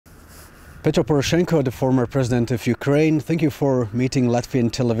Petro Porošenko, the former president of Ukraine, thank you for meeting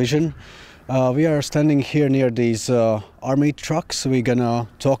Latvian television. We are standing here near these army trucks. We're gonna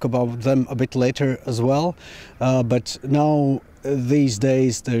talk about them a bit later as well. But now, these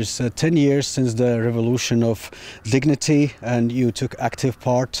days, there's 10 years since the revolution of dignity, and you took active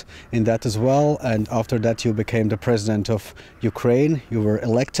part in that as well. And after that, you became the president of Ukraine. You were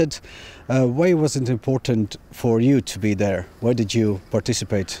elected. Why was it important for you to be there? Why did you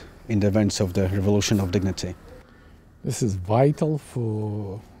participate in the events of the revolution of dignity? This is vital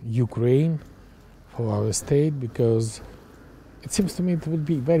for Ukraine, for our state, because it seems to me it would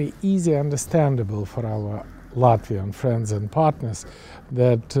be very easy understandable for our Latvian friends and partners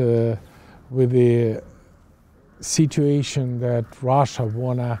that with the situation that Russia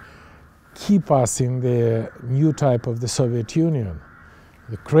wanna keep us in the new type of the Soviet Union,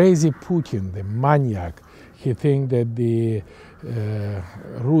 the crazy Putin, the maniac, he thinks that the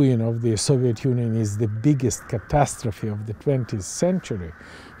ruin of the Soviet Union is the biggest catastrophe of the 20th century.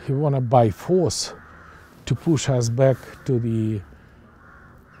 He wanna by force to push us back to the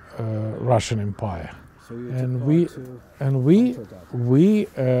Russian Empire. So we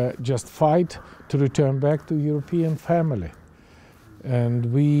just fight to return back to European family.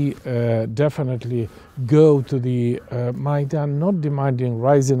 And we definitely go to the Maidan, not demanding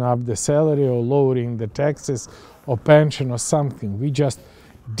rising up the salary or lowering the taxes or pension or something. We just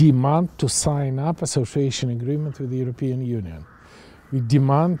demand to sign up association agreement with the European Union. We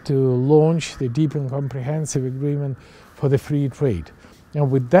demand to launch the deep and comprehensive agreement for the free trade. And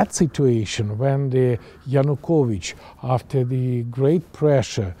with that situation, when the Yanukovych, after the great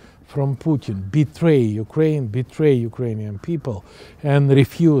pressure from Putin, betray Ukrainian people and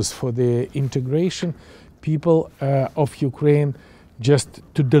refuse for the integration, people of Ukraine just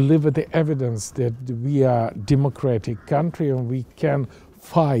to deliver the evidence that we are a democratic country and we can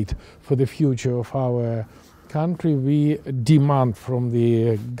fight for the future of our country, we demand from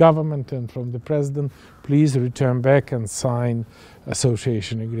the government and from the president, please return back and sign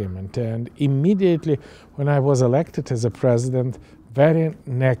association agreement. And immediately when I was elected as a president, very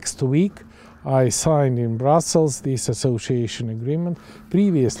next week, I signed in Brussels this association agreement.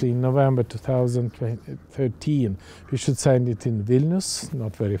 Previously, in November 2013, we should sign it in Vilnius,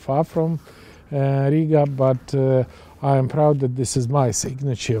 not very far from Riga, but I am proud that this is my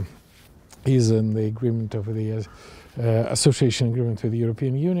signature, is in the agreement of the association agreement with the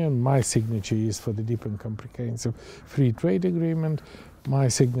European Union. My signature is for the deep and comprehensive free trade agreement. My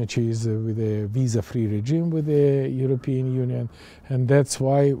signature is with a visa-free regime with the European Union, and that's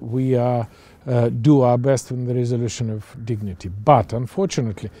why we do our best in the resolution of dignity. But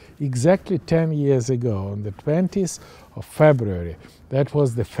unfortunately, exactly 10 years ago, on the 20th of February, that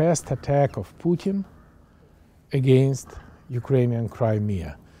was the first attack of Putin against Ukrainian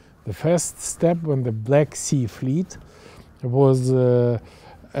Crimea. The first step when the Black Sea Fleet was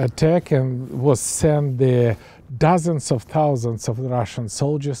attacked and was sent the dozens of thousands of Russian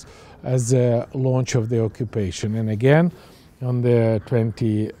soldiers as a launch of the occupation. And again, on the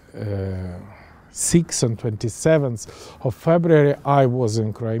 26th and 27th of February, I was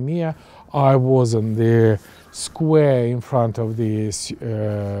in Crimea. I was in the square in front of the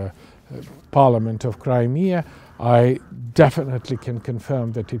Parliament of Crimea. I definitely can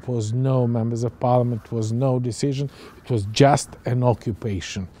confirm that it was no members of parliament, it was no decision, it was just an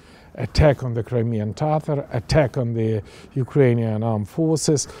occupation. Attack on the Crimean Tatar, attack on the Ukrainian armed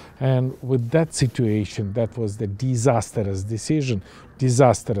forces, and with that situation, that was the disastrous decision,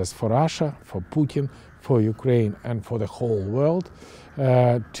 disastrous for Russia, for Putin, for Ukraine, and for the whole world,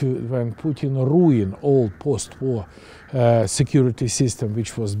 when Putin ruined all post-war security system,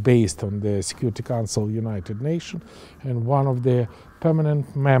 which was based on the Security Council of United Nations, and one of the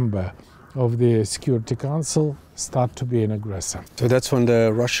permanent member of the Security Council start to be an aggressor. So that's when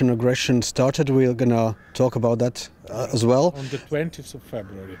the Russian aggression started. We're gonna talk about that as well. On the 20th of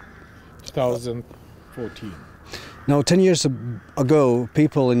February, 2014. Now, 10 years ago,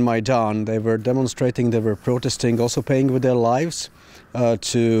 people in Maidan, they were demonstrating, they were protesting, also paying with their lives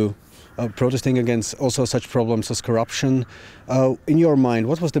protesting against also such problems as corruption. In your mind,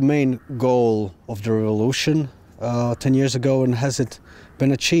 what was the main goal of the revolution 10 years ago, and has it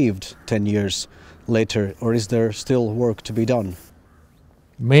been achieved 10 years later, or is there still work to be done?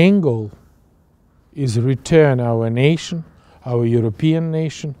 Main goal is return our nation, our European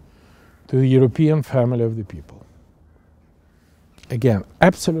nation, to the European family of the people. Again,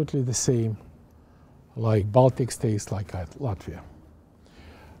 absolutely the same like Baltic states, like Latvia.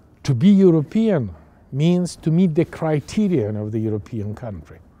 To be European means to meet the criterion of the European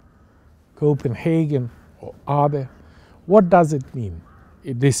country. Copenhagen or other. What does it mean?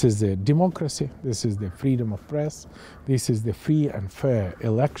 This is the democracy, this is the freedom of press, this is the free and fair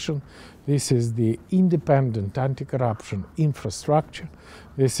election, this is the independent anti-corruption infrastructure,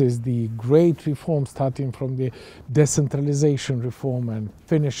 this is the great reform starting from the decentralization reform and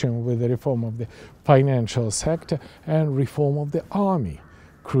finishing with the reform of the financial sector and reform of the army.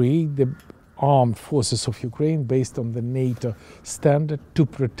 Create the armed forces of Ukraine based on the NATO standard to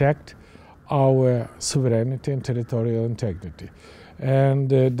protect our sovereignty and territorial integrity. And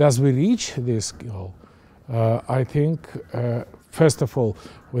does we reach this goal? I think, first of all,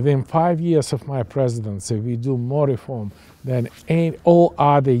 within 5 years of my presidency, we do more reform than all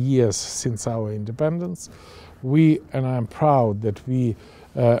other years since our independence. And I'm proud that we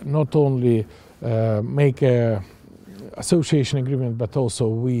not only make a association agreement, but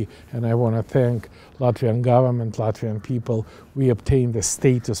also and I want to thank Latvian government, Latvian people, we obtained the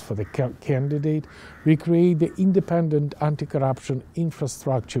status for the candidate. We create the independent anti-corruption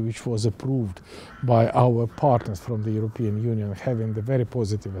infrastructure, which was approved by our partners from the European Union, having the very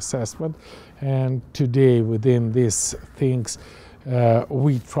positive assessment. And today, within these things,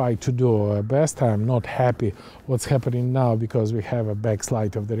 we try to do our best. I'm not happy what's happening now because we have a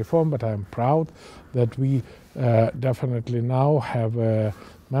backslide of the reform, but I'm proud that we definitely now have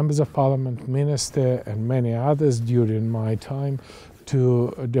members of parliament, minister, and many others during my time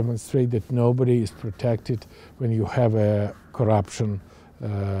to demonstrate that nobody is protected when you have a corruption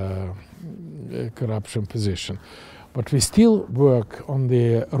position. But we still work on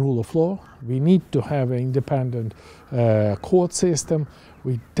the rule of law. We need to have an independent court system.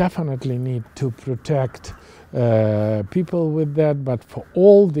 We definitely need to protect people with that. But for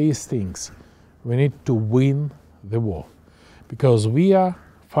all these things, we need to win the war. Because we are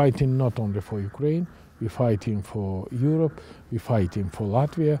fighting not only for Ukraine, we're fighting for Europe, we're fighting for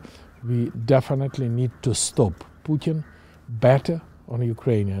Latvia. We definitely need to stop Putin better on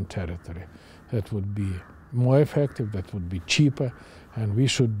Ukrainian territory. That would be more effective, that would be cheaper, and we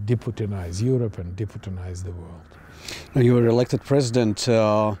should deputinize Europe and deputinize the world. Now, you were elected president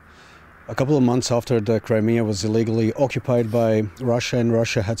a couple of months after the Crimea was illegally occupied by Russia, and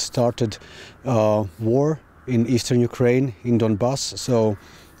Russia had started war in eastern Ukraine, in Donbass. So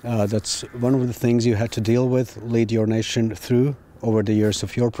that's one of the things you had to deal with, lead your nation through over the years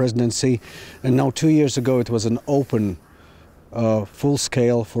of your presidency. And now 2 years ago it was an open, full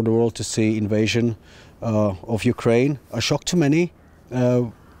scale for the world to see invasion of Ukraine, a shock to many.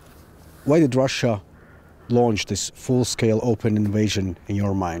 Why did Russia launch this full-scale open invasion in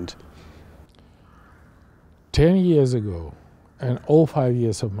your mind? 10 years ago, and all 5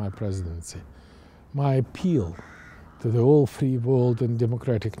 years of my presidency, my appeal to the whole free world and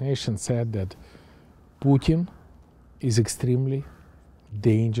democratic nation said that Putin is extremely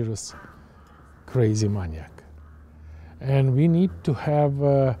dangerous, crazy maniac. And we need to have,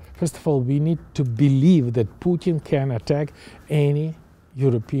 first of all, we need to believe that Putin can attack any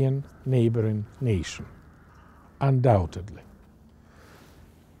European neighboring nation, undoubtedly.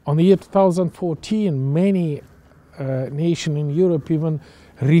 On the year 2014, many nations in Europe even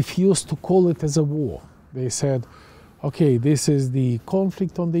refused to call it as a war. They said, okay, this is the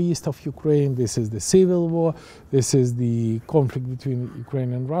conflict on the east of Ukraine, this is the civil war, this is the conflict between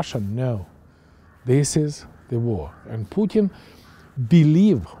Ukraine and Russia. No, this is the war. And Putin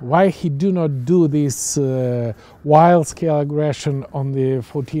believe why he do not do this wild-scale aggression on the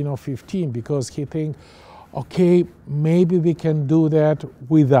 14 or 15, because he think, okay, maybe we can do that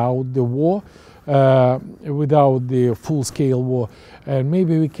without the war, without the full-scale war, and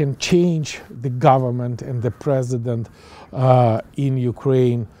maybe we can change the government and the president in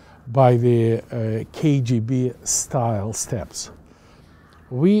Ukraine by the KGB-style steps.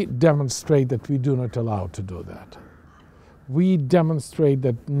 We demonstrate that we do not allow to do that. We demonstrate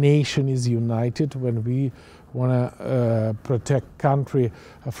that nation is united when we want to protect country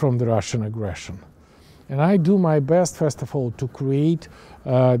from the Russian aggression. And I do my best, first of all, to create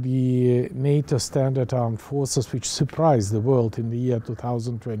the NATO standard armed forces which surprised the world in the year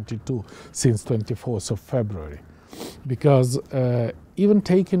 2022, since 24th of February. Because even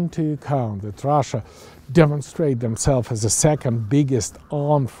taking into account that Russia demonstrate themselves as the second biggest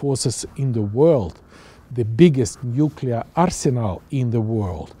armed forces in the world, the biggest nuclear arsenal in the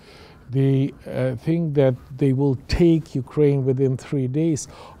world, they think that they will take Ukraine within 3 days.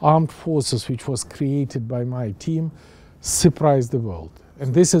 Armed forces, which was created by my team, surprised the world.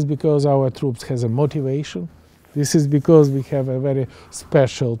 And this is because our troops has a motivation. This is because we have a very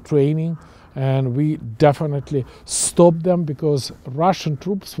special training. And we definitely stopped them because Russian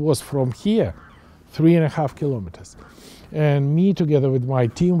troops was from here, 3.5 kilometers. And me, together with my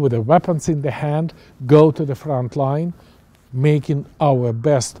team, with the weapons in the hand, go to the front line, making our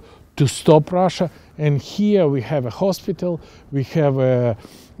best to stop Russia. And here we have a hospital, we have a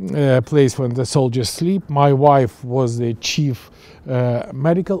place where the soldiers sleep. My wife was the chief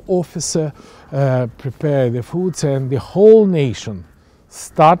medical officer, prepare the foods, and the whole nation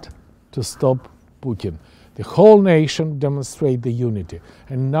start to stop Putin. The whole nation demonstrate the unity.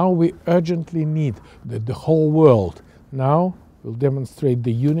 And now we urgently need that the whole world now will demonstrate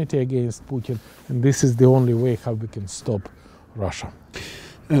the unity against Putin. And this is the only way how we can stop Russia.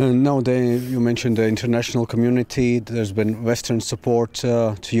 Now, you mentioned the international community. There's been Western support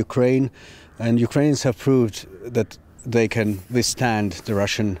to Ukraine, and Ukrainians have proved that they can withstand the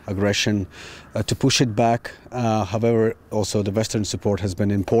Russian aggression, to push it back. However, also the Western support has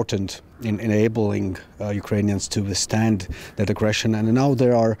been important in enabling Ukrainians to withstand that aggression. And now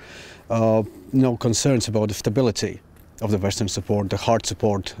there are no concerns about the stability of the Western support, the hard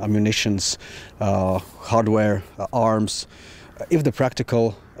support, ammunitions, hardware, arms. If the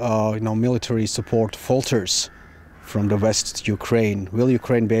practical military support falters from the West to Ukraine, will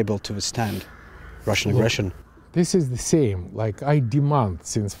Ukraine be able to withstand Russian aggression? This is the same, like I demand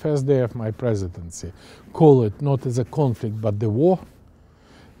since first day of my presidency, call it not as a conflict but the war.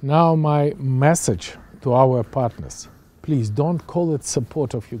 Now my message to our partners, please don't call it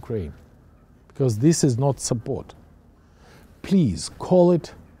support of Ukraine, because this is not support. Please call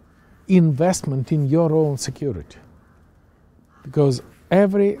it investment in your own security. Because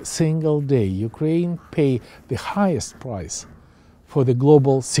every single day Ukraine pay the highest price for the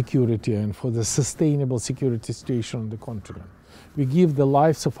global security and for the sustainable security situation on the continent. We give the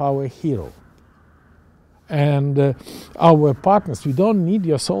lives of our hero. And our partners, we don't need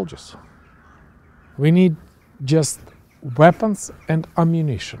your soldiers. We need just weapons and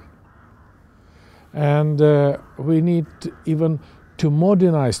ammunition. And we need even to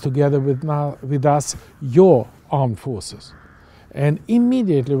modernize together with us your armed forces. And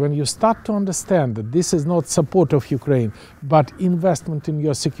immediately when you start to understand that this is not support of Ukraine, but investment in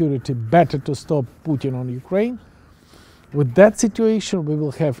your security, better to stop Putin on Ukraine, with that situation we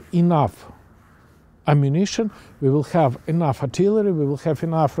will have enough ammunition, we will have enough artillery, we will have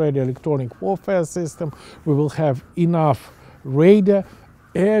enough radio electronic warfare system, we will have enough radar,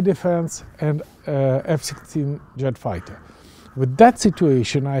 air defense, and F-16 jet fighter. With that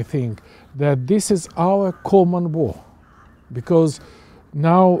situation, I think that this is our common war. Because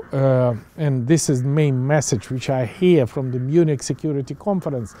now, and this is the main message which I hear from the Munich Security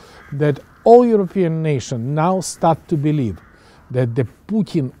Conference, that all European nations now start to believe that the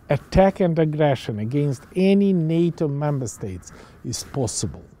Putin attack and aggression against any NATO member states is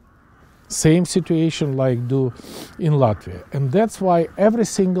possible. Same situation like do in Latvia. And that's why every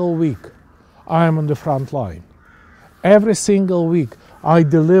single week I am on the front line. Every single week I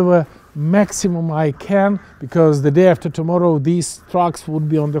deliver maximum I can, because the day after tomorrow these trucks would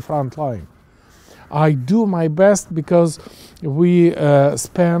be on the front line. I do my best because we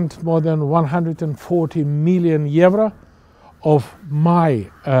spent more than 140 million euro of my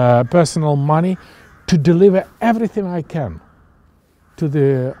personal money to deliver everything I can to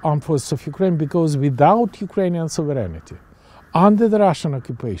the armed forces of Ukraine, because without Ukrainian sovereignty, under the Russian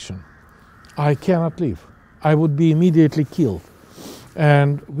occupation, I cannot live. I would be immediately killed.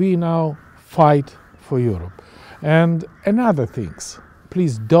 And we now fight for Europe. And another things,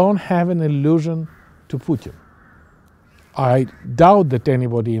 please don't have an illusion to Putin. I doubt that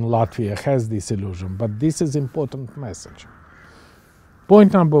anybody in Latvia has this illusion, but this is important message.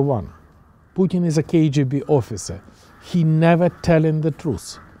 Point number one, Putin is a KGB officer. He never telling the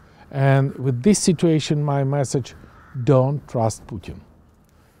truth. And with this situation, my message, don't trust Putin.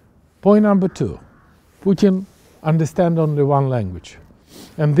 Point number two, Putin understand only one language.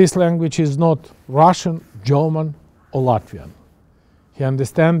 And this language is not Russian, German, or Latvian. He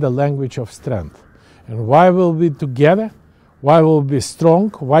understands the language of strength. And why we'll be together? Why we'll be strong?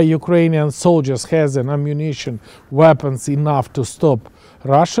 Why Ukrainian soldiers has an ammunition, weapons enough to stop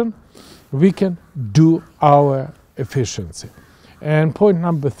Russian? We can do our efficiency. And point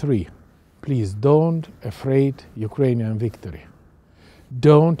number three, please don't afraid Ukrainian victory.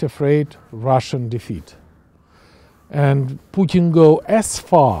 Don't afraid Russian defeat. And Putin go as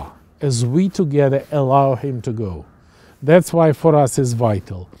far as we together allow him to go. That's why for us is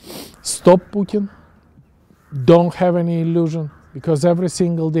vital. Stop Putin. Don't have any illusion, because every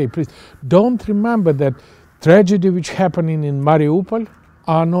single day, please don't remember that tragedy which happening in Mariupol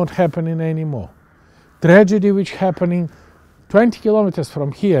are not happening anymore. Tragedy which happening 20 kilometers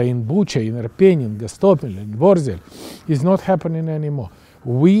from here in Bucha, in Irpin, in Gostopil, in Vorzel is not happening anymore.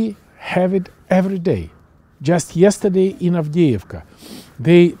 We have it every day. Just yesterday in Avdiivka,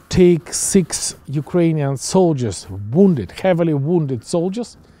 they take 6 Ukrainian soldiers, heavily wounded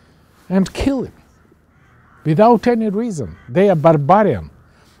soldiers, and kill them without any reason. They are barbarian.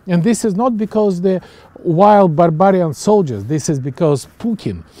 And this is not because they're wild barbarian soldiers. This is because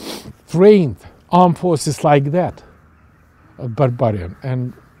Putin trained armed forces like that, barbarian.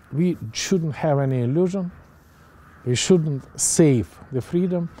 And we shouldn't have any illusion. We shouldn't save the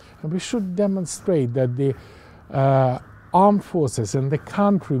freedom. And we should demonstrate that the armed forces and the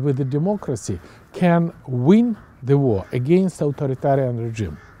country with the democracy can win the war against authoritarian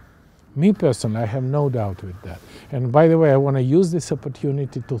regime. Me personally, I have no doubt with that. And by the way, I want to use this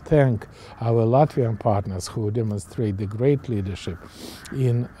opportunity to thank our Latvian partners who demonstrate the great leadership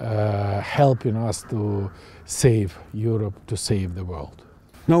in helping us to save Europe, to save the world.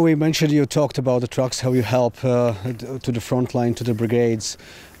 Now, we mentioned, you talked about the trucks, how you help to the front line, to the brigades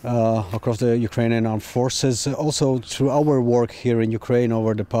across the Ukrainian armed forces. Also, through our work here in Ukraine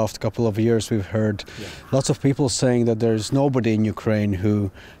over the past couple of years, we've heard lots of people saying that there's nobody in Ukraine who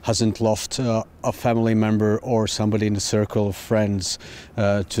hasn't lost a family member or somebody in the circle of friends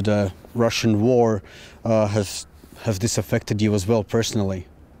to the Russian war. Has this affected you as well personally?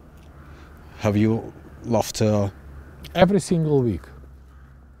 Have you lost? Every single week,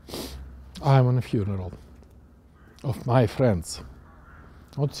 I'm on a funeral of my friends.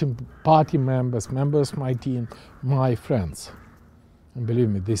 Not party members, members of my team, my friends. And believe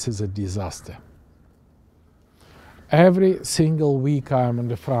me, this is a disaster. Every single week I'm on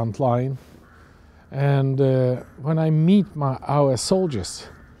the front line, and when I meet our soldiers,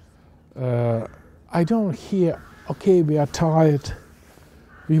 I don't hear, okay, we are tired,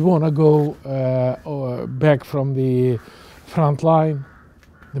 we want to go back from the front line.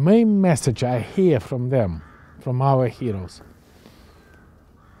 The main message I hear from them, from our heroes: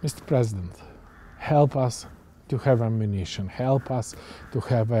 Mr. President, help us to have ammunition, help us to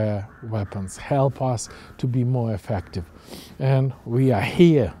have weapons, help us to be more effective. And we are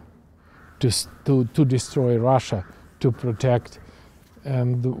here to destroy Russia, to protect.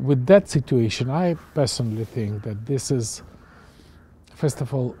 And with that situation, I personally think that this is, first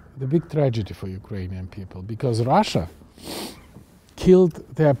of all, the big tragedy for Ukrainian people, because Russia killed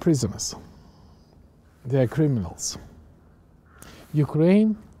their prisoners, their criminals.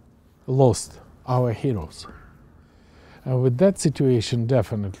 Ukraine lost our heroes. And with that situation,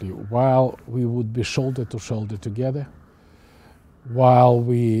 definitely, while we would be shoulder to shoulder together, while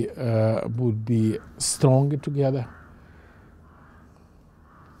we would be stronger together,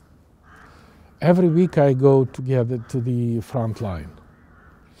 every week I go together to the front line.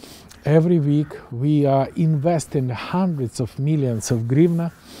 Every week we are investing hundreds of millions of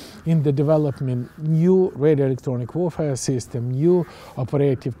hryvnia in the development new radio electronic warfare system, new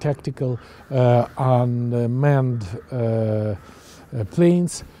operative tactical unmanned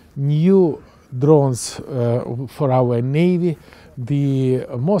planes, new drones for our Navy, the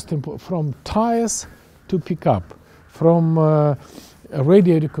most important, from tires to pickup, from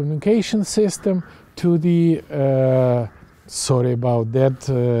radio communication system to the sorry about that,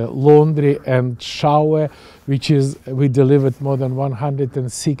 laundry and shower, which is, we delivered more than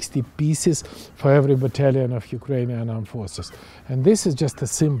 160 pieces for every battalion of Ukrainian armed forces. And this is just a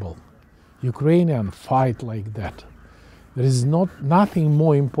symbol. Ukrainians fight like that. There is nothing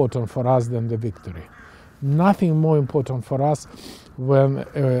more important for us than the victory. Nothing more important for us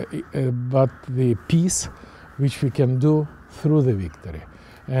but the peace which we can do through the victory.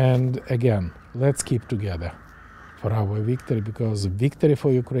 And again, let's keep together for our victory, because victory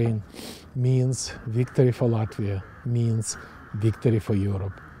for Ukraine means victory for Latvia, means victory for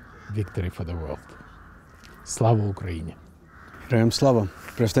Europe, victory for the world. Slava Ukraini! Героям слава!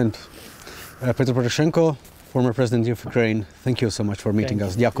 President Petro Porošenko, former president of Ukraine, thank you so much for meeting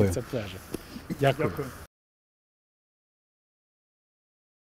us. Дякую. It's a pleasure. Дякую.